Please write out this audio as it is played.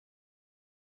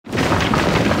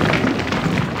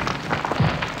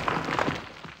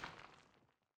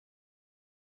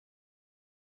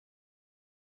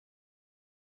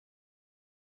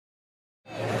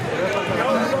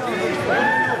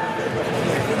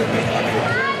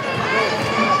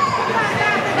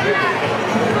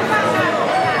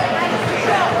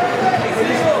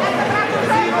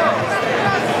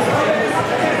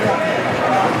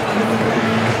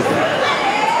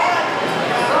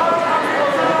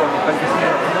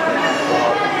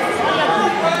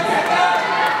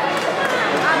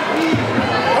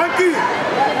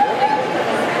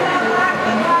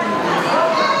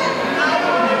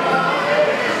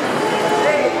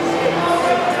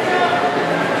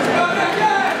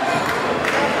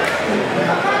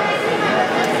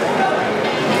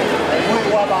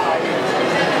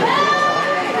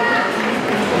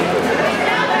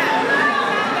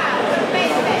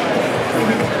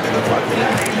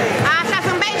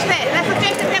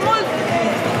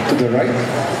To the right.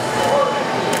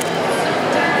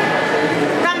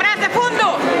 Cam brațe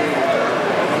fundul.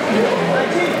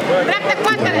 Dreapta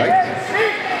coatele.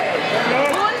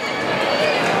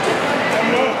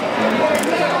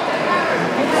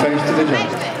 Face to the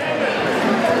judges.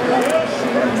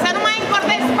 Să nu mai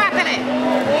încordezi spatele.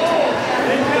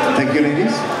 Thank you,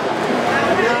 ladies.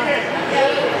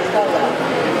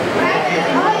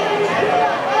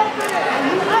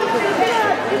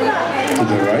 To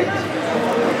the right.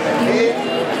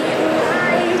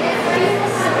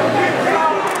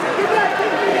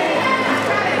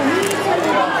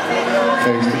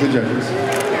 Face to the judges.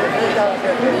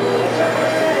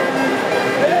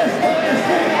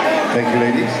 Thank you,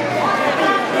 ladies.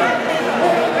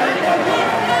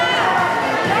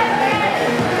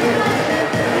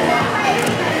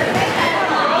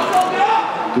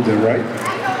 To the right.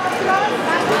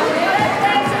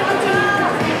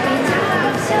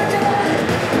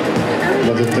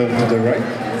 Another turn to the right.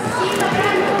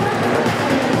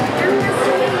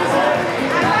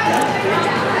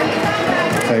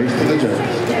 Face to the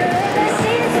judges.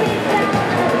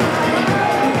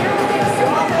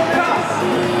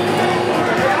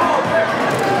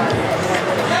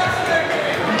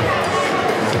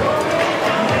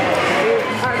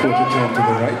 Quarter turn to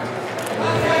the right.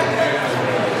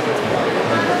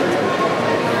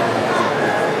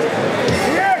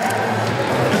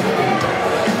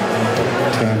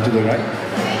 Turn to the right.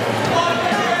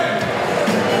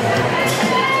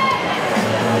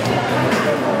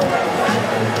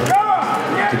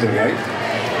 To the right.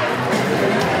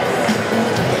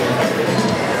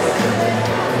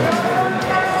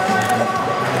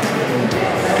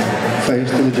 Face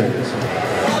to the judges.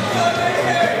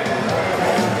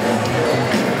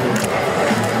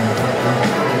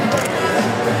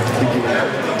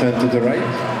 Turn to the right.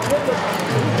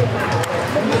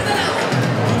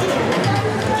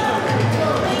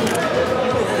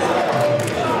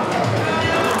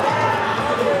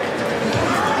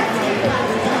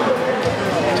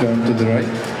 Turn to the right.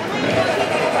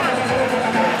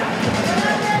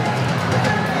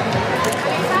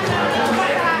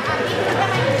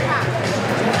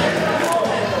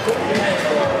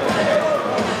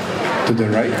 To the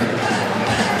right.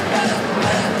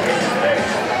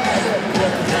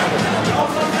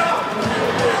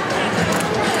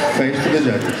 Face to the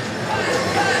judges.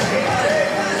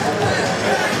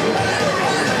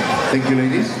 Thank you,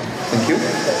 ladies. Thank you.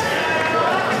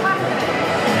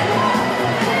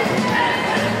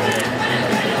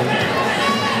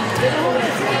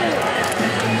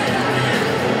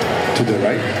 To the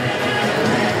right.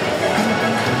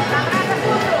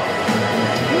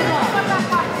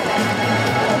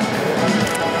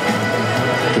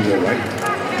 To the right.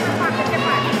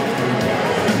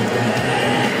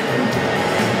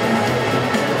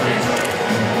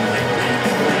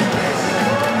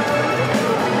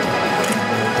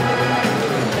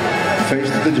 Face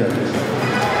to the judges.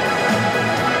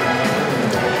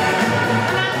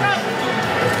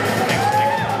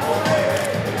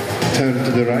 Turn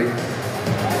to the right.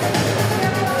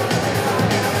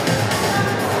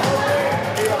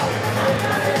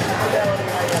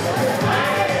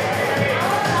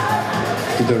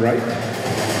 To the right.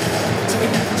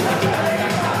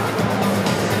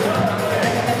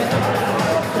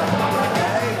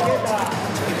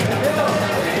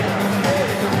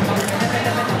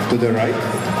 To the right.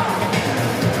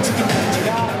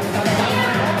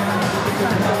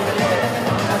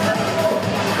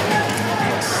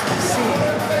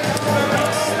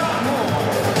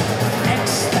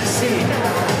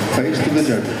 Face to the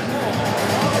judges.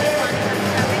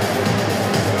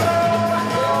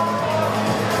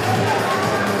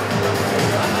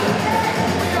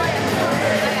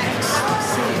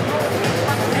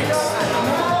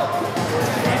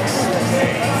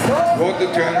 Quarter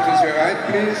turn to the right,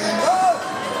 please.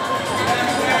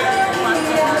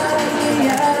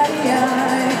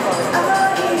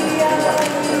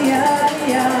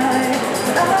 Yeah.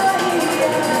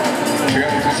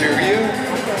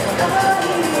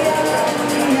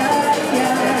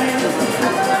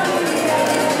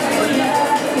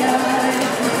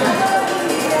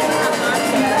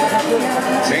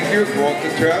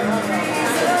 Water turn.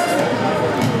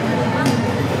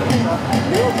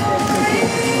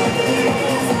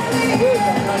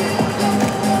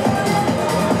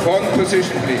 Front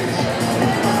position, please.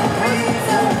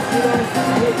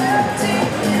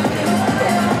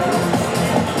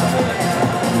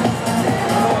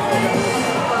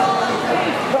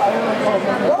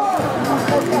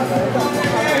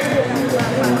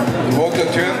 Water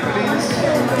turn, please.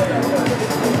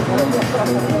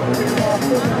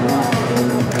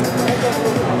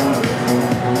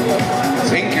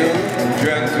 Thank you.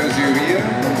 Turn to the rear.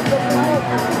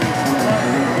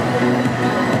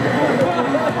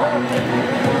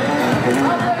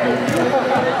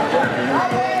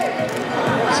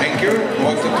 Thank you.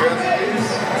 Water turn, please.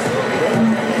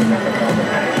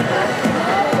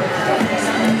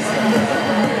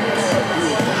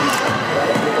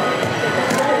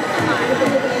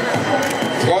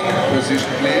 Front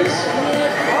position, please.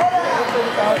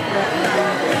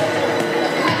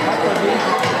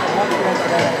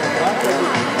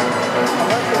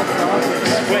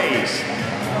 Place.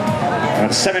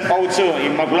 702,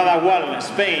 Inmaculada Wall,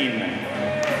 Spain.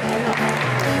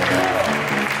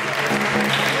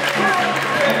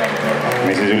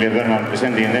 Mrs. Juliet Bernal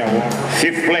presenting the award.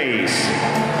 5th place.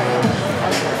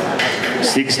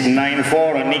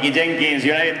 694, Nikki Jenkins,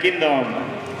 United Kingdom.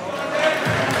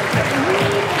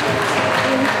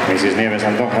 Mrs. Nieves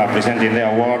Antoja presenting the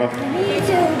award.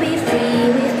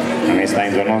 And it's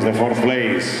time to announce the 4th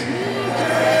place.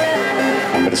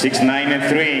 Number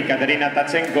 693, Katerina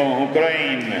Tachenko,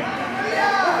 Ukraine.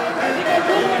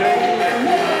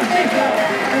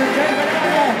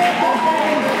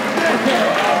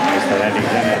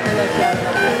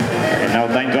 And now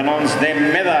time to announce the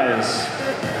medals.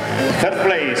 3rd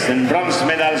place and bronze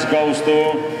medals goes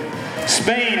to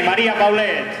Spain, Maria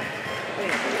Paulet.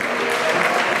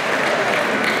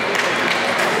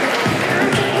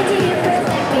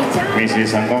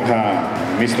 Mrs. Antoja,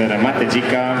 Mr.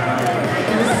 Matejica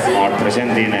are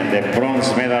presenting the bronze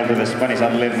medal to the Spanish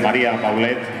athlete Maria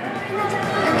Paulet.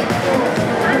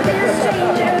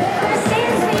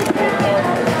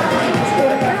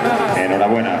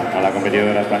 Enhorabuena a la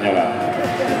competidora española.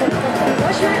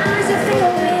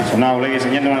 So now, ladies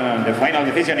and gentlemen, the final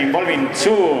decision involving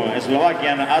 2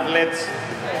 Slovakian athletes.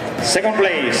 2nd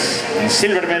place,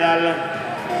 silver medal,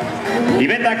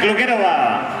 Iveta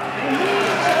Klugerova.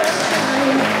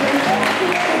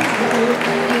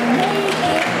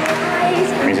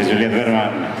 Mrs. Juliet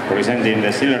Berman presenting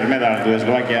the silver medal to the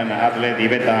Slovakian athlete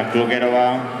Iveta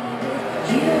Klugerova.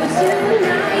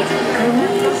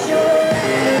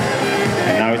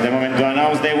 And now is the moment to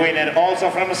announce the winner, also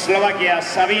from Slovakia,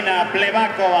 Sabina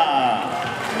Plevakova.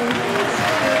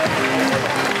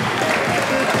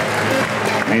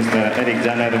 Mr. Eric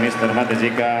Janer, Mr.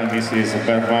 Matejica, Mrs.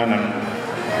 Berman,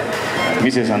 and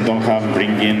Mrs. Antonja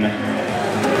bringing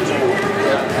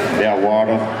the award,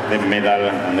 the medal,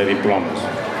 and the diplomas.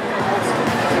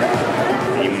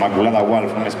 Inmaculada Wall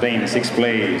from Spain, 6th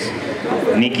place.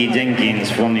 Nikki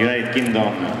Jenkins from the United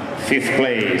Kingdom, 5th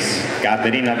place.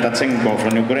 Katerina Tachenko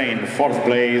from Ukraine, 4th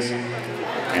place.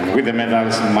 And with the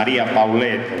medals, Maria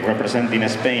Paulet representing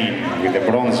Spain with the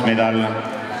bronze medal.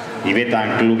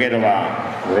 Iveta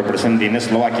Klugerova representing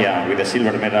Slovakia with the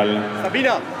silver medal.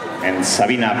 And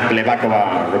Sabina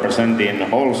Plevakova representing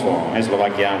also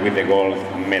Slovakia with the gold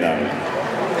medal.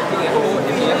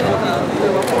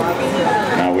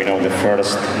 Now we know the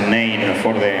first name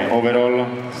for the overall,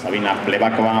 Sabina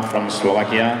Plevakova from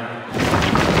Slovakia.